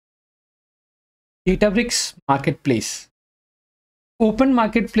Databricks Marketplace. Open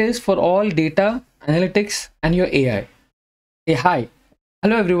marketplace for all data, analytics, and your AI. Hey, hi.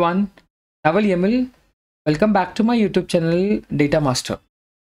 Hello, everyone. Naval Yamil. Welcome back to my YouTube channel, Data Master.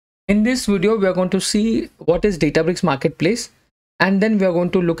 In this video, we are going to see what is Databricks Marketplace, and then we are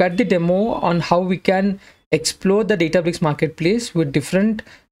going to look at the demo on how we can explore the Databricks Marketplace with different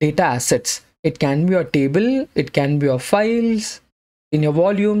data assets. It can be your table, it can be your files in your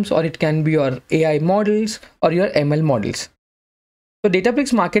volumes, or it can be your AI models or your ML models. So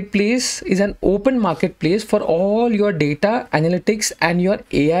Databricks Marketplace is an open marketplace for all your data, analytics, and your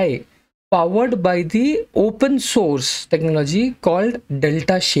AI, powered by the open source technology called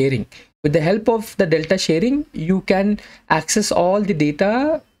Delta Sharing. With the help of the Delta Sharing, you can access all the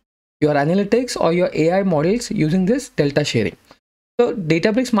data, your analytics, or your AI models using this Delta Sharing. So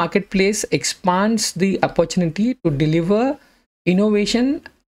Databricks Marketplace expands the opportunity to deliver innovation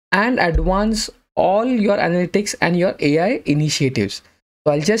and advance all your analytics and your AI initiatives.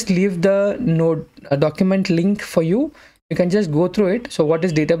 So I'll just leave the document link for you. You can just go through it. So what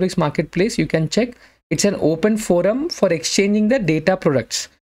is Databricks Marketplace? You can check. It's an open forum for exchanging the data products.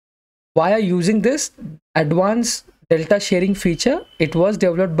 Why are using this advanced Delta Sharing feature? It was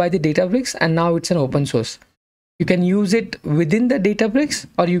developed by the Databricks and now it's an open source. You can use it within the Databricks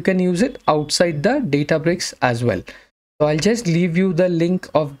or you can use it outside the Databricks as well. So I'll just leave you the link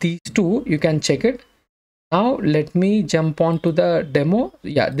of these two. You can check it. Now let me jump on to the demo.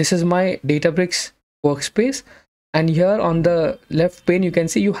 Yeah, this is my Databricks workspace. And here on the left pane, you can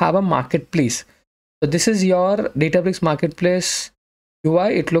see you have a marketplace. So this is your Databricks Marketplace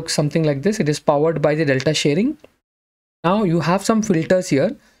UI. It looks something like this. It is powered by the Delta Sharing. Now you have some filters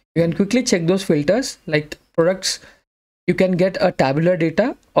here. You can quickly check those filters like products. You can get a tabular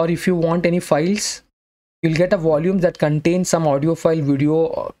data, or if you want any files, you'll get a volume that contains some audio file,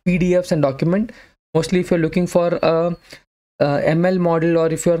 video, PDFs and document. Mostly if you're looking for a ML model, or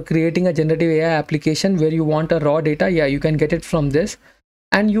if you're creating a generative AI application where you want a raw data, yeah, you can get it from this.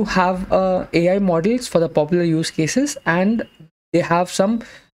 And you have AI models for the popular use cases, and they have some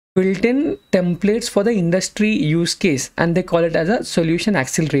built-in templates for the industry use case, and they call it as a solution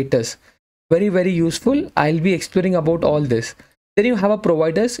accelerators. Very useful. I'll be exploring about all this. Then you have a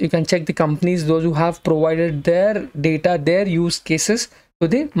providers. You can check the companies, those who have provided their data, their use cases to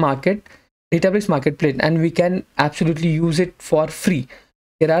the Databricks Marketplace, and we can absolutely use it for free.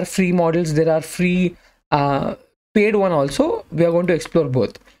 There are free models, there are free paid one also. We are going to explore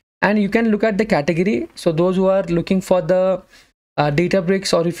both. And you can look at the category. So those who are looking for the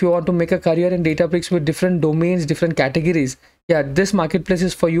Databricks, or if you want to make a career in Databricks with different domains, different categories, yeah, this marketplace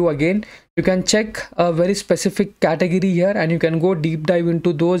is for you. Again, you can check a very specific category here and you can go deep dive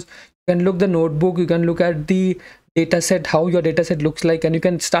into those. You can look the notebook, you can look at the dataset, how your dataset looks like, and you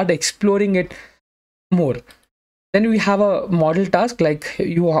can start exploring it more. Then we have a model task, like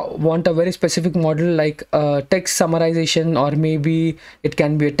you want a very specific model like text summarization, or maybe it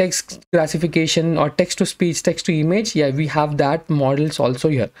can be a text classification or text to speech, text to image. Yeah, we have that models also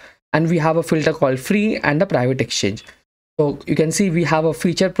here. And we have a filter called free and a private exchange. So you can see we have a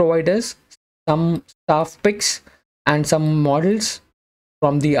feature providers, some staff picks, and some models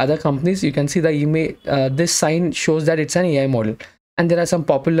from the other companies. You can see the image, this sign shows that it's an AI model. And there are some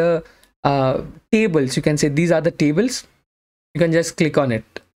popular tables. You can say these are the tables. You can just click on it,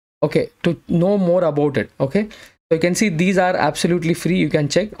 okay, to know more about it. Okay, so you can see these are absolutely free. You can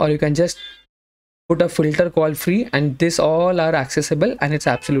check, or you can just put a filter called free, and this all are accessible and it's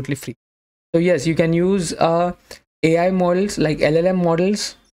absolutely free. So yes, you can use AI models like LLM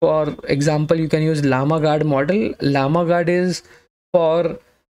models. For example, you can use LlamaGuard model. LlamaGuard is for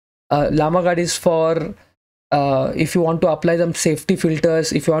if you want to apply some safety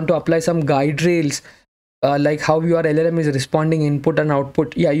filters, if you want to apply some guide rails, like how your LLM is responding input and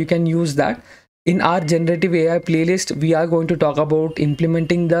output, yeah, you can use that. In our generative AI playlist, we are going to talk about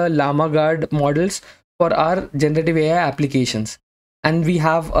implementing the LlamaGuard models for our generative AI applications. And we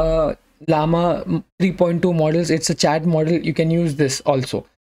have Llama 3.2 models. It's a chat model. You can use this also.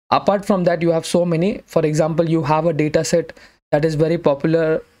 Apart from that, you have so many. For example, you have a data set that is very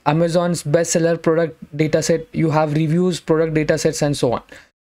popular, Amazon's bestseller product dataset. You have reviews, product datasets, and so on.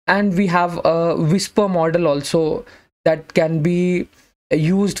 And we have a whisper model also that can be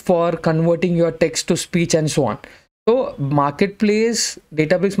used for converting your text to speech and so on. So marketplace,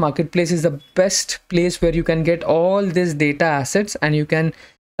 Databricks Marketplace is the best place where you can get all these data assets and you can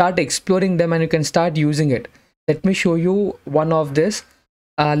start exploring them and you can start using it. Let me show you one of this.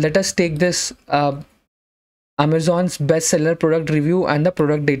 Let us take this Amazon's bestseller product review and the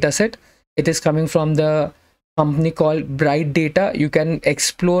product dataset. It is coming from the company called Bright Data. You can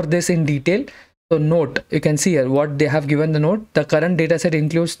explore this in detail. So note, you can see here what they have given the note. The current dataset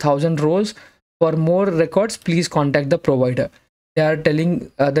includes 1000 rows. For more records, please contact the provider. They are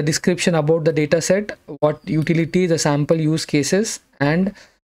telling the description about the dataset, what utility, the sample use cases, and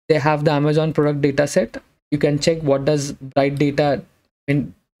they have the Amazon product dataset. You can check what does Bright Data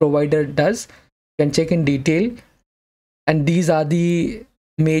provider does. You can check in detail, and these are the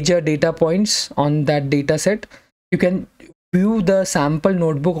major data points on that dataset. You can view the sample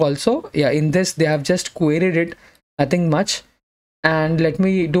notebook also. Yeah, in this they have just queried it, nothing much. And let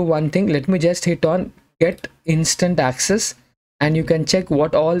me do one thing. Let me just hit on get instant access, and you can check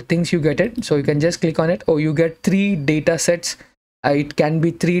what all things you get it. So you can just click on it. Oh, you get 3 data sets. It can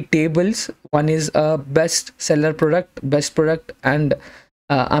be 3 tables. One is a best seller product, best product, and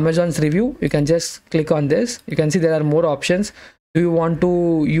Amazon's review. You can just click on this. You can see there are more options. Do you want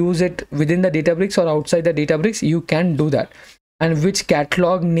to use it within the Databricks or outside the Databricks? You can do that. And which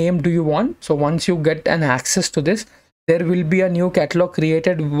catalog name do you want? So once you get an access to this, there will be a new catalog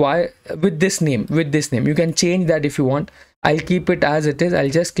created with this name. You can change that if you want. I'll keep it as it is. I'll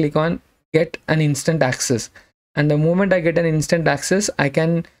just click on get an instant access, and the moment I get an instant access, I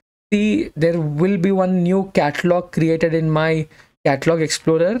can see there will be one new catalog created in my catalog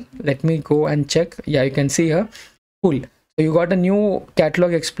explorer. Let me go and check. Yeah, you can see here. Cool. So you got a new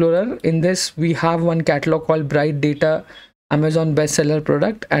catalog explorer. In this we have one catalog called Bright Data Amazon bestseller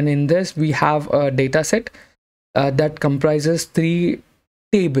product, and in this we have a data set that comprises 3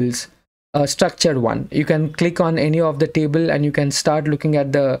 tables, a structured one. You can click on any of the table and you can start looking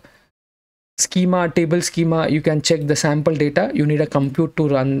at the schema, table schema. You can check the sample data. You need a compute to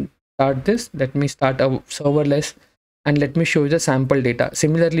start this. Let me start a serverless and let me show you the sample data.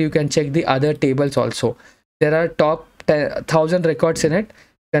 Similarly, you can check the other tables also. There are top 1000 records in it.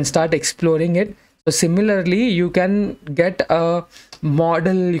 You can start exploring it. So similarly, you can get a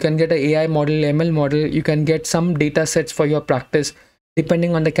model, you can get an AI model, ML model, you can get some data sets for your practice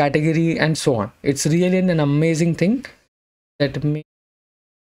depending on the category and so on. It's really an amazing thing. Let me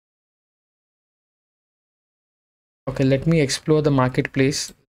explore the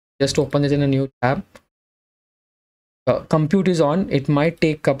marketplace. Just open it in a new tab. Compute is on. It might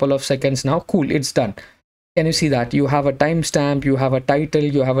take a couple of seconds now. Cool, it's done. Can you see that? You have a timestamp, you have a title,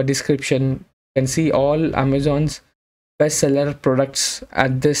 you have a description. You can see all Amazon's bestseller products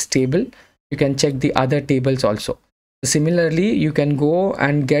at this table. You can check the other tables also. Similarly, you can go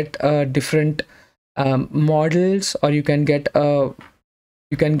and get different models, or you can get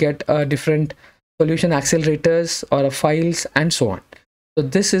different solution accelerators or files and so on. So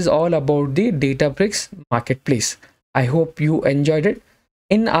this is all about the Databricks Marketplace. I hope you enjoyed it.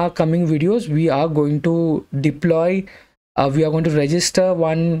 In our coming videos, we are going to deploy, we are going to register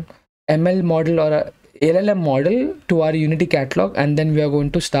one ML model or a LLM model to our Unity catalog, and then we are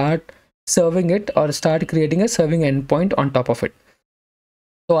going to start serving it or start creating a serving endpoint on top of it.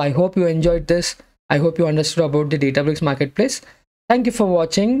 So I hope you enjoyed this. I hope you understood about the Databricks Marketplace. Thank you for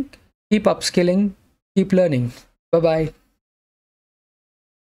watching. Keep upskilling, keep learning. Bye bye.